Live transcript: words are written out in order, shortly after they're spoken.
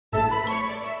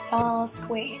Yes,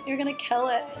 queen. You're gonna kill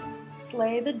it.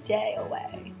 Slay the day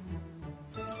away.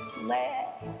 Slay.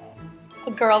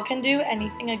 A girl can do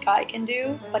anything a guy can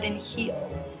do, but in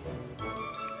heels.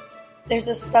 There's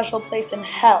a special place in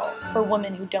hell for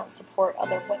women who don't support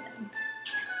other women.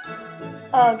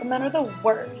 Ugh, men are the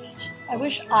worst. I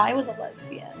wish I was a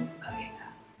lesbian. Okay.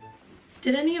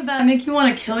 Did any of that make you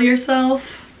want to kill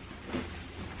yourself?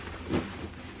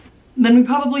 Then we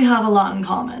probably have a lot in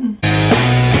common.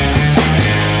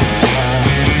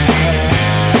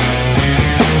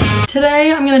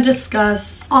 Today I'm going to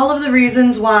discuss all of the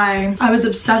reasons why I was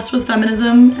obsessed with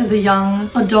feminism as a young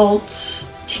adult,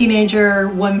 teenager,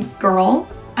 girl.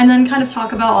 And then kind of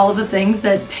talk about all of the things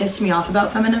that pissed me off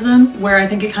about feminism, where I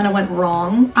think it kind of went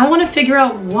wrong. I want to figure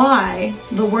out why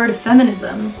the word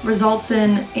feminism results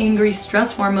in angry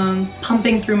stress hormones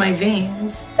pumping through my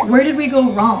veins. Where did we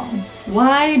go wrong?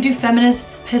 Why do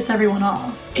feminists piss everyone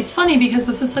off? It's funny because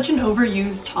this is such an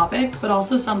overused topic, but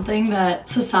also something that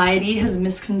society has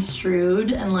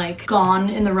misconstrued and like gone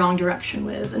in the wrong direction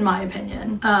with, in my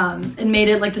opinion. And made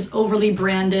it like this overly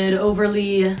branded,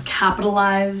 overly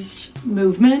capitalized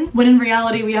movement, when in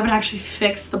reality we haven't actually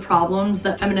fixed the problems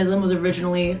that feminism was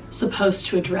originally supposed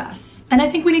to address. And I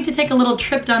think we need to take a little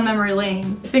trip down memory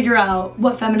lane to figure out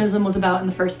what feminism was about in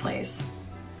the first place.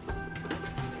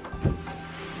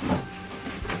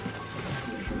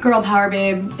 Girl power,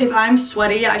 babe. If I'm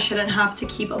sweaty, I shouldn't have to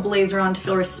keep a blazer on to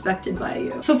feel respected by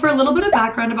you. So for a little bit of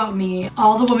background about me,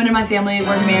 all the women in my family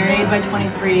were married by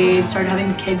 23, started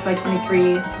having kids by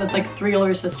 23. So that's like 3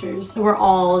 older sisters. They were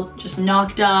all just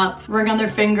knocked up, ring on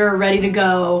their finger, ready to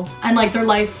go. And like their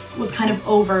life was kind of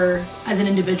over as an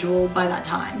individual by that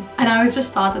time. And I always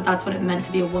just thought that that's what it meant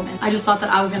to be a woman. I just thought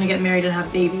that I was gonna get married and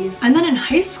have babies. And then in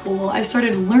high school, I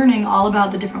started learning all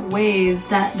about the different ways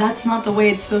that that's not the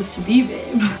way it's supposed to be,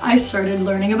 babe. I started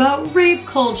learning about rape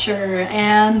culture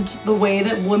and the way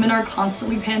that women are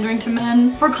constantly pandering to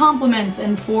men for compliments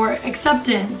and for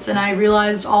acceptance. And I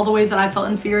realized all the ways that I felt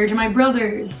inferior to my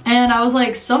brothers. And I was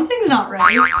like, something's not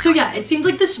right. So yeah, it seemed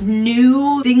like this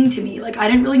new thing to me. Like I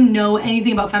didn't really know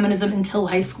anything about feminism until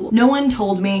high school. No one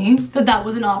told me that that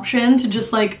was an option to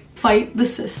just like fight the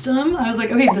system. I was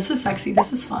like, okay, this is sexy,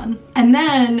 this is fun. And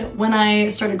then when I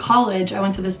started college, I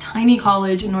went to this tiny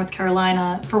college in North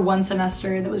Carolina for 1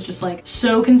 semester that was just like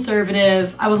so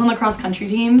conservative. I was on the cross country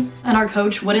team and our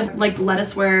coach wouldn't like let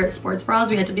us wear sports bras.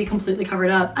 We had to be completely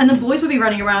covered up. And the boys would be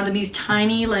running around in these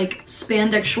tiny like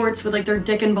spandex shorts with like their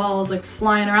dick and balls like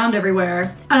flying around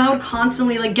everywhere. And I would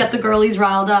constantly like get the girlies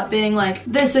riled up being like,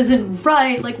 this isn't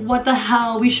right, like what the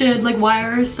hell, we should like, why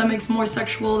are our stomachs more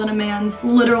sexual than a man's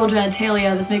literal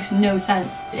genitalia? This makes no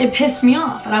sense. It pissed me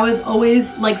off and I was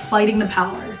always like fighting the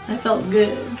power. I felt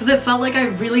good because it felt like I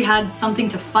really had something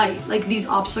to fight. Like these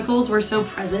obstacles were so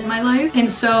present in my life and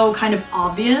so kind of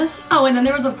obvious. Oh, and then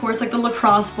there was of course like the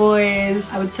lacrosse boys.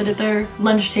 I would sit at their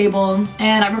lunch table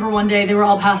and I remember one day they were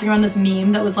all passing around this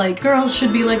meme that was like, girls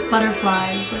should be like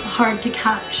butterflies, like hard to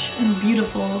catch and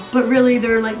beautiful, but really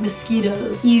they're like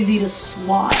mosquitoes, easy to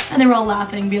swat. And they were all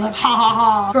laughing, being like, ha ha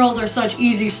ha, girls are such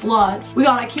easy sluts. We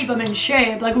gotta keep them in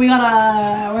shape. Like we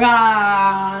gotta,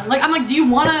 like, I'm like, do you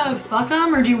wanna fuck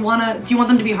them or do you want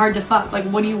them to be hard to fuck? Like,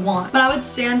 what do you want? But I would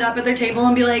stand up at their table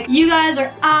and be like, you guys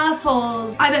are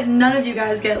assholes. I bet none of you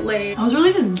guys get laid. I was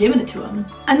really just giving it to them.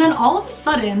 And then all of a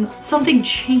sudden, something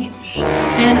changed.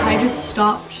 And I just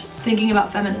stopped thinking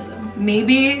about feminism.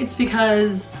 Maybe it's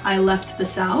because I left the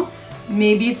South.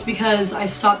 Maybe it's because I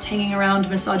stopped hanging around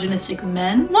misogynistic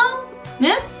men. Well,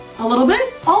 yeah. A little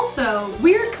bit. Also,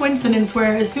 weird coincidence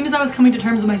where as soon as I was coming to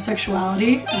terms with my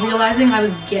sexuality, realizing I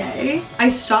was gay, I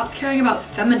stopped caring about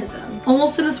feminism.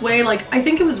 Almost in this way, like, I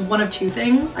think it was one of 2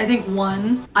 things. I think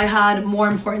 1, I had more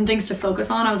important things to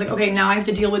focus on. I was like, okay, now I have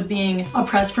to deal with being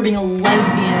oppressed for being a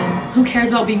lesbian. Who cares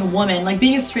about being a woman? Like,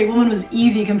 being a straight woman was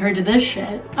easy compared to this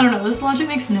shit. I don't know, this logic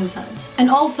makes no sense. And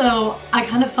also, I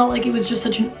kind of felt like it was just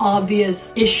such an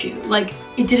obvious issue. Like,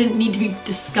 it didn't need to be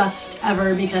discussed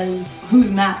ever because who's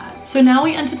mad? So now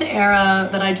we enter the era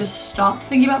that I just stopped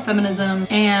thinking about feminism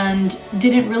and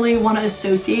didn't really want to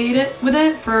associate it with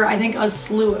it for, I think, a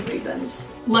slew of reasons.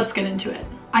 Let's get into it.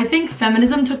 I think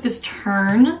feminism took this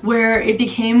turn where it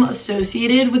became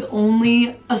associated with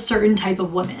only a certain type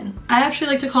of women. I actually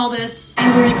like to call this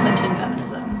Hillary Clinton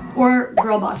feminism. or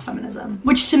girl boss feminism,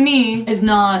 which to me is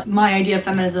not my idea of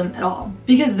feminism at all.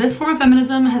 Because this form of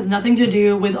feminism has nothing to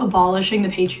do with abolishing the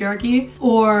patriarchy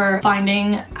or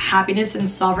finding happiness and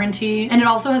sovereignty, and it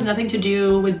also has nothing to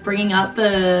do with bringing up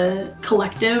the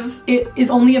collective. It is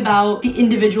only about the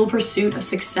individual pursuit of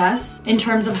success in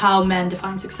terms of how men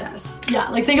define success. Yeah,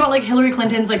 like think about like Hillary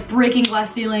Clinton's like breaking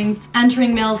glass ceilings,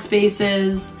 entering male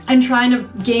spaces, and trying to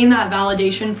gain that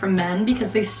validation from men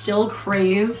because they still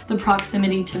crave the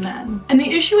proximity to men. And the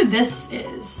issue with this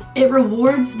is it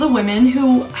rewards the women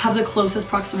who have the closest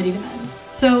proximity to men.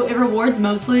 So it rewards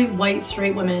mostly white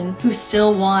straight women who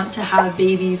still want to have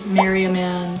babies, marry a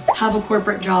man, have a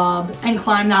corporate job, and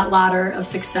climb that ladder of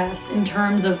success in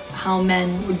terms of how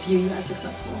men would view you as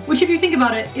successful. Which if you think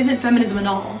about it, isn't feminism at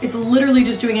all. It's literally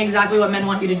just doing exactly what men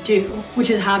want you to do, which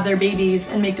is have their babies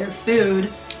and make their food.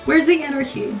 Where's the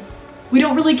anarchy? We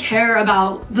don't really care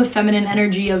about the feminine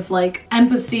energy of like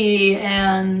empathy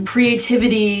and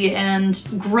creativity and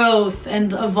growth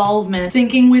and evolvement,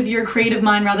 thinking with your creative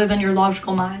mind rather than your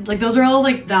logical mind. Like those are all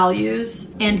like values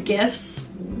and gifts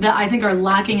that I think are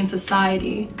lacking in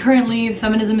society. Currently,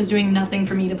 feminism is doing nothing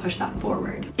for me to push that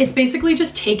forward. It's basically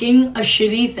just taking a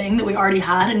shitty thing that we already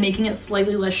had and making it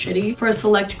slightly less shitty for a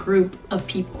select group of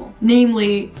people,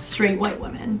 namely straight white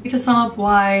women. To sum up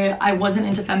why I wasn't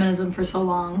into feminism for so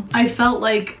long, I felt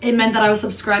like it meant that I was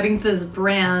subscribing to this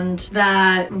brand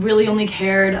that really only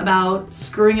cared about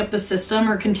screwing up the system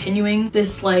or continuing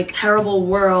this like terrible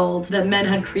world that men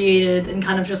had created and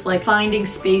kind of just like finding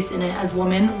space in it as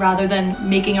women rather than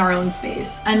making our own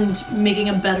space and making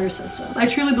a better system. I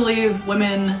truly believe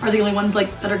women are the only ones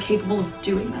like that are capable of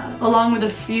doing that, along with a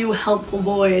few helpful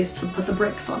boys to put the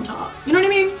bricks on top. You know what I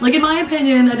mean? Like in my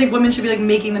opinion, I think women should be like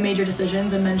making the major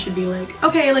decisions and men should be like,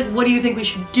 okay, like what do you think we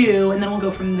should do? And then we'll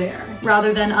go from there.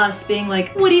 Rather than us being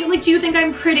like, what do you think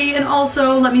I'm pretty? And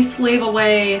also let me slave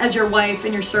away as your wife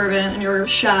and your servant and your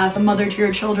chef, the mother to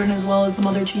your children as well as the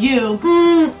mother to you.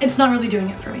 It's not really doing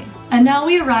it for me. And now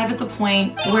we arrive at the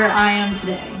point where I am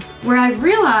today, where I've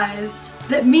realized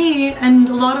that me and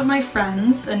a lot of my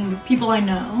friends and people I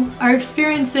know are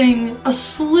experiencing a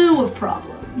slew of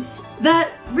problems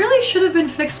that really should have been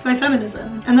fixed by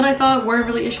feminism and that I thought weren't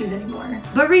really issues anymore.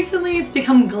 But recently it's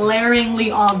become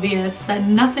glaringly obvious that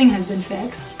nothing has been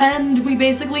fixed and we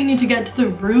basically need to get to the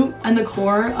root and the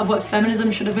core of what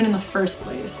feminism should have been in the first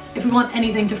place if we want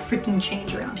anything to freaking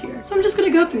change around here. So I'm just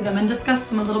gonna go through them and discuss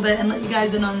them a little bit and let you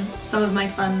guys in on some of my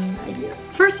fun ideas.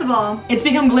 First of all, it's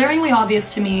become glaringly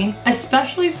obvious to me,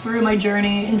 especially through my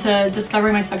journey into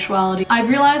discovering my sexuality, I've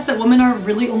realized that women are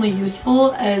really only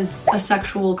useful as a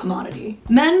sexual commodity.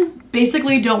 Men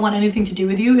basically don't want anything to do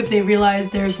with you if they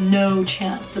realize there's no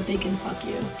chance that they can fuck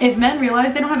you. If men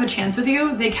realize they don't have a chance with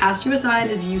you, they cast you aside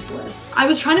as useless. I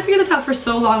was trying to figure this out for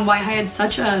so long, why I had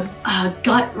such a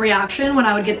gut reaction when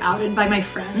I would get outed by my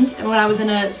friend and when I was in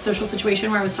a social situation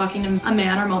where I was talking to a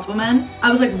man or multiple men. I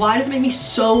was like, why does it make me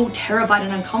so terrified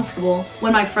and uncomfortable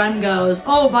when my friend goes,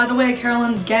 oh, by the way,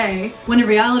 Carolyn's gay, when in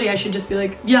reality I should just be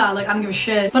like, yeah, like I don't give a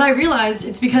shit. But I realized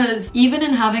it's because even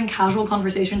in having casual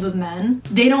conversations with men,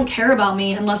 they don't care about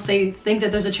me unless they think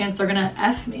that there's a chance they're gonna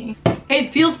F me.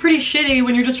 It feels pretty shitty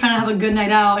when you're just trying to have a good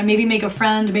night out and maybe make a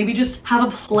friend, maybe just have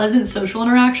a pleasant social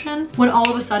interaction, when all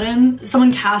of a sudden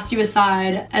someone casts you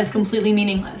aside as completely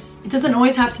meaningless. It doesn't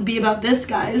always have to be about this,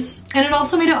 guys. And it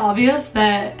also made it obvious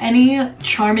that any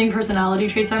charming personality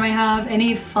traits I may have,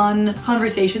 any fun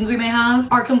conversations we may have,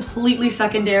 are completely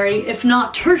secondary, if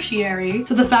not tertiary,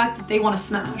 to the fact that they want to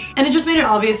smash. And it just made it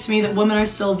obvious to me that women are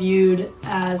still viewed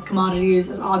as commodities,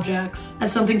 as objects,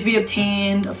 as something to be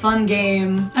obtained, a fun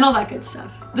game, and all that good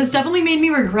stuff. This definitely made me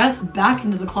regress back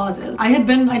into the closet. I had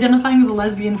been identifying as a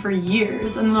lesbian for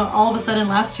years, and then all of a sudden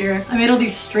last year, I made all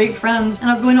these straight friends, and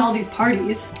I was going to all these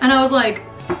parties, and I was like,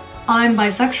 I'm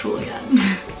bisexual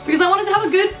again. Because I wanted to have a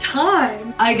good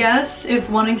time. I guess if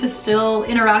wanting to still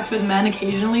interact with men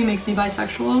occasionally makes me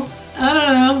bisexual, I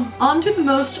don't know. On to the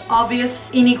most obvious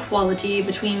inequality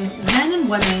between men and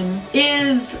women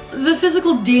is the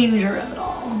physical danger of it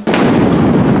all.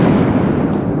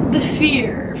 The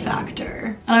fear factor.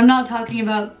 And I'm not talking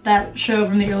about that show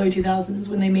from the early 2000s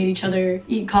when they made each other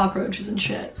eat cockroaches and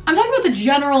shit. I'm talking about the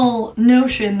general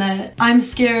notion that I'm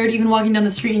scared even walking down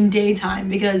the street in daytime,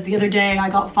 because the other day I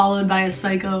got followed by a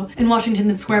psycho in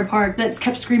Washington Square Park that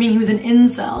kept screaming he was an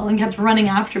incel and kept running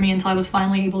after me until I was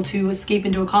finally able to escape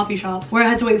into a coffee shop where I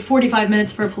had to wait 45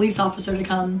 minutes for a police officer to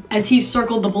come as he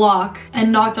circled the block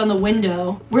and knocked on the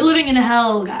window. We're living in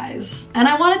hell, guys. And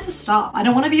I want it to stop. I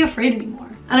don't want to be afraid anymore.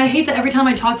 And I hate that every time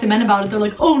I talk to men about it, they're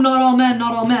like, oh, not all men,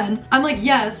 not all men. I'm like,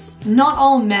 yes, not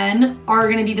all men are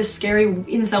gonna be the scary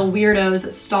incel weirdos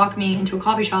that stalk me into a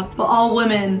coffee shop, but all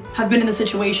women have been in a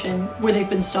situation where they've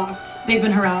been stalked, they've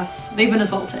been harassed, they've been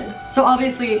assaulted. So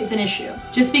obviously it's an issue.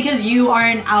 Just because you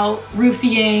aren't out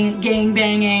roofying, gang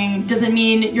banging, doesn't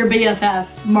mean your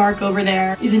BFF, Mark over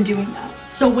there, isn't doing that.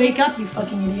 So wake up, you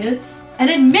fucking idiots, and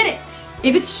admit it.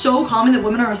 If it's so common that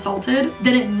women are assaulted,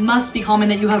 then it must be common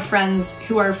that you have friends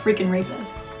who are freaking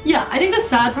rapists. Yeah, I think the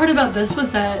sad part about this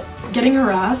was that getting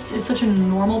harassed is such a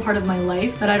normal part of my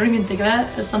life that I don't even think of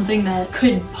it as something that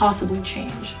could possibly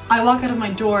change. I walk out of my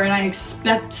door and I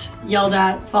expect yelled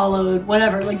at, followed,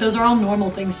 whatever. Like, those are all normal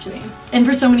things to me. And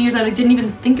for so many years I like didn't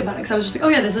even think about it because I was just like, oh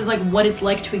yeah, this is like what it's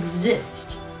like to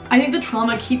exist. I think the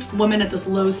trauma keeps women at this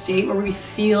low state where we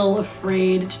feel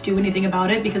afraid to do anything about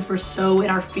it because we're so in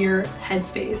our fear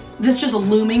headspace. This just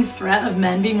looming threat of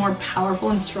men being more powerful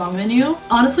and strong than you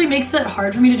honestly makes it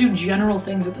hard for me to do general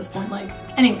things at this point. Like,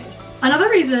 anyways.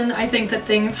 Another reason I think that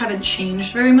things haven't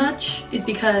changed very much is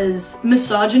because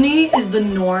misogyny is the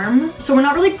norm. So we're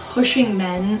not really pushing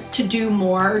men to do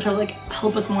more or to like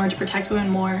help us more, to protect women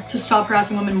more, to stop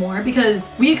harassing women more,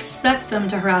 because we expect them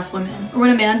to harass women. Or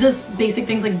when a man does basic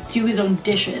things like do his own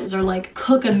dishes or like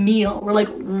cook a meal, we're like,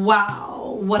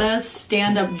 wow, what a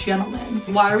stand-up gentleman.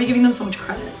 Why are we giving them so much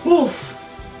credit? Oof.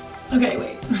 Okay,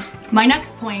 wait. My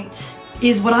next point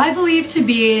is what I believe to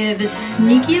be the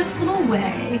sneakiest little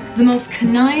way, the most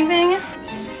conniving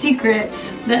secret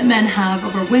that men have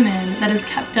over women that has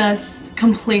kept us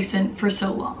complacent for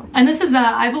so long. And this is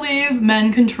that I believe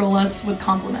men control us with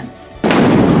compliments.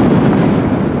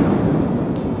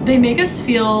 They make us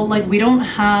feel like we don't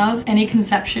have any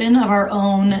conception of our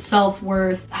own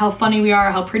self-worth, how funny we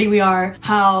are, how pretty we are,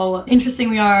 how interesting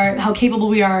we are, how capable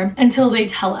we are, until they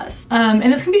tell us.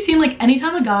 And this can be seen like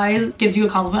anytime a guy gives you a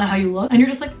compliment on how you look and you're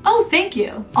just like, oh, thank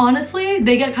you. Honestly,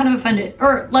 they get kind of offended.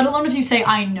 Or let alone if you say,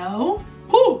 I know,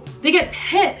 whoo, they get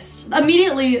pissed.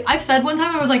 Immediately, I've said one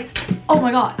time, I was like, oh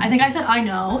my God, I think I said I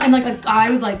know. And like a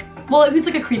guy was like, well, it was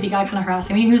like a creepy guy kind of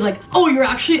harassing me. He was like, oh, you're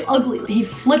actually ugly. He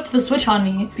flipped the switch on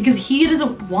me because he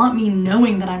doesn't want me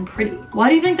knowing that I'm pretty. Why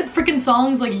do you think that freaking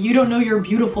songs like You Don't Know You're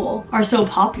Beautiful are so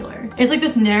popular? It's like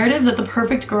this narrative that the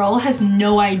perfect girl has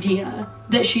no idea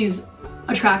that she's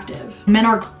attractive. Men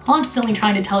are constantly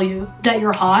trying to tell you that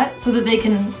you're hot so that they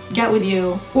can get with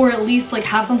you or at least like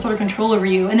have some sort of control over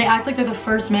you, and they act like they're the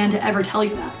first man to ever tell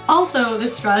you that. Also,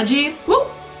 this strategy,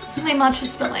 whoop, my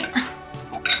matcha's spilling.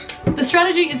 The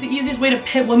strategy is the easiest way to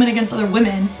pit women against other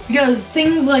women because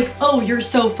things like, oh, you're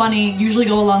so funny, usually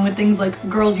go along with things like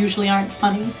girls usually aren't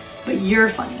funny, but you're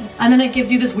funny. And then it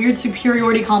gives you this weird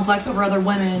superiority complex over other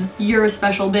women. You're a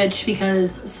special bitch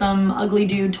because some ugly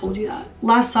dude told you that.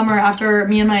 Last summer, after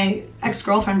me and my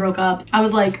ex-girlfriend broke up, I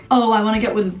was like, oh, I want to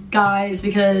get with guys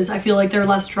because I feel like they're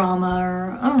less drama,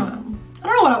 or I don't know. I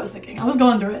don't know what I was thinking. I was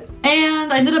going through it.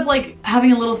 And I ended up like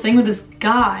having a little thing with this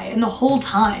guy, and the whole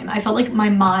time I felt like my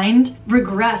mind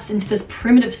regressed into this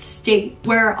primitive state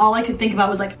where all I could think about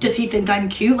was like, does he think I'm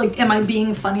cute? Like, am I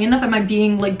being funny enough? Am I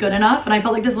being like good enough? And I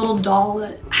felt like this little doll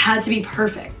that had to be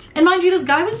perfect. And mind you, this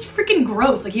guy was freaking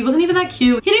gross. Like, he wasn't even that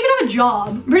cute. He didn't even have a job.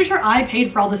 I'm pretty sure I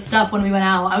paid for all this stuff when we went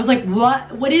out. I was like,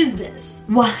 what is this?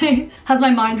 Why has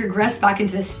my mind regressed back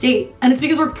into this state? And it's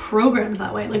because we're programmed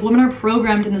that way. Like, women are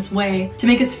programmed in this way to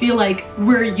make us feel like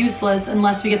we're useless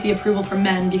unless we get the approval from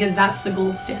men, because that's the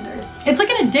gold standard. It's like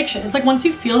an addiction. It's like once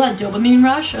you feel that dopamine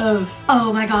rush of,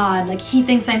 oh my God, like he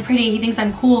thinks I'm pretty, he thinks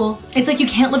I'm cool, it's like you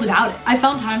can't live without it. I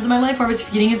found times in my life where I was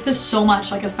feeding into this so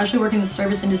much, like especially working in the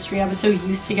service industry, I was so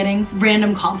used to getting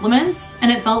random compliments,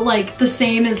 and it felt like the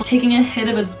same as taking a hit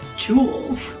of a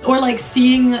jewel, or like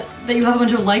seeing that you have a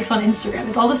bunch of likes on Instagram.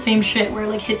 It's all the same shit where it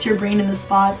like hits your brain in the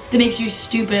spot that makes you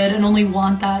stupid and only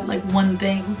want that like one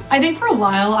thing. I think for a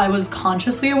while I was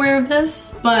consciously aware of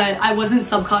this, but I wasn't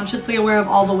subconsciously aware of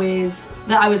all the ways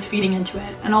that I was feeding into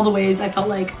it and all the ways I felt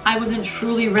like I wasn't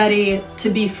truly ready to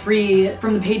be free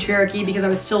from the patriarchy because I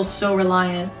was still so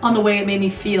reliant on the way it made me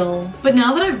feel. But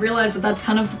now that I've realized that that's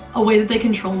kind of a way that they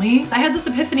control me, I had this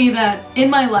epiphany that in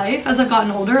my life as I've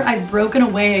gotten older, I've broken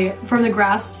away from the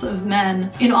grasps of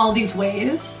men in all these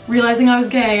ways. Realizing I was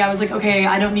gay, I was like, okay,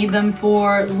 I don't need them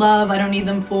for love, I don't need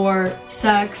them for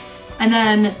sex. And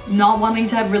then not wanting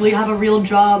to really have a real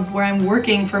job where I'm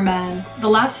working for men. The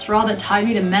last straw that tied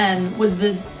me to men was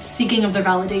the seeking of their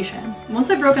validation.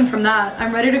 Once I've broken from that,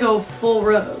 I'm ready to go full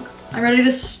rogue. I'm ready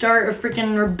to start a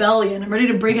freaking rebellion. I'm ready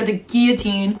to break out the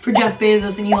guillotine for Jeff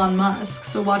Bezos and Elon Musk.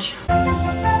 So watch. Yeah,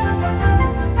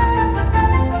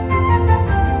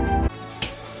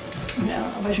 I don't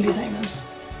know if I should be saying this.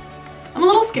 I'm a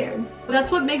little scared. But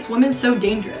that's what makes women so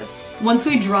dangerous. Once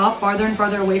we draw farther and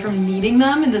farther away from needing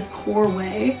them in this core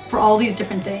way for all these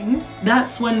different things,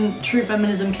 that's when true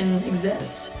feminism can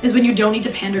exist. Is when you don't need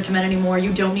to pander to men anymore.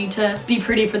 You don't need to be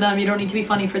pretty for them. You don't need to be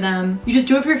funny for them. You just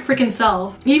do it for your freaking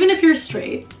self. Even if you're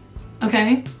straight,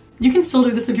 okay? You can still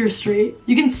do this if you're straight.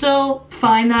 You can still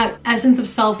find that essence of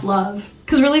self-love.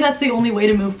 Because really that's the only way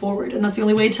to move forward, and that's the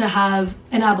only way to have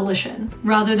an abolition,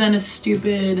 rather than a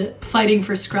stupid fighting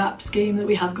for scraps game that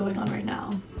we have going on right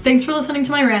now. Thanks for listening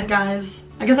to my rant, guys.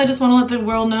 I guess I just want to let the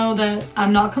world know that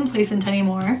I'm not complacent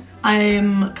anymore.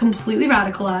 I'm completely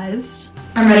radicalized.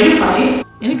 I'm ready to fight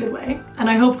in a good way. And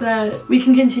I hope that we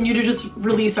can continue to just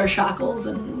release our shackles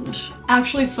and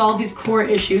actually solve these core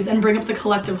issues and bring up the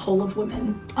collective whole of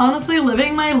women. Honestly,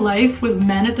 living my life with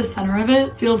men at the center of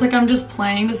it feels like I'm just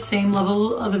playing the same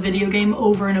level of a video game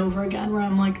over and over again, where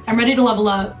I'm like, I'm ready to level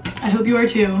up. I hope you are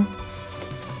too.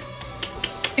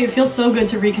 It feels so good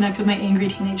to reconnect with my angry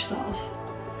teenage self.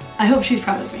 I hope she's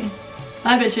proud of me.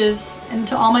 Bye, bitches. And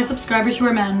to all my subscribers who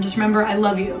are men, just remember I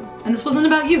love you. And this wasn't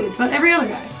about you, it's about every other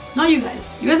guy. Not you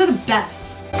guys. You guys are the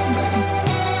best.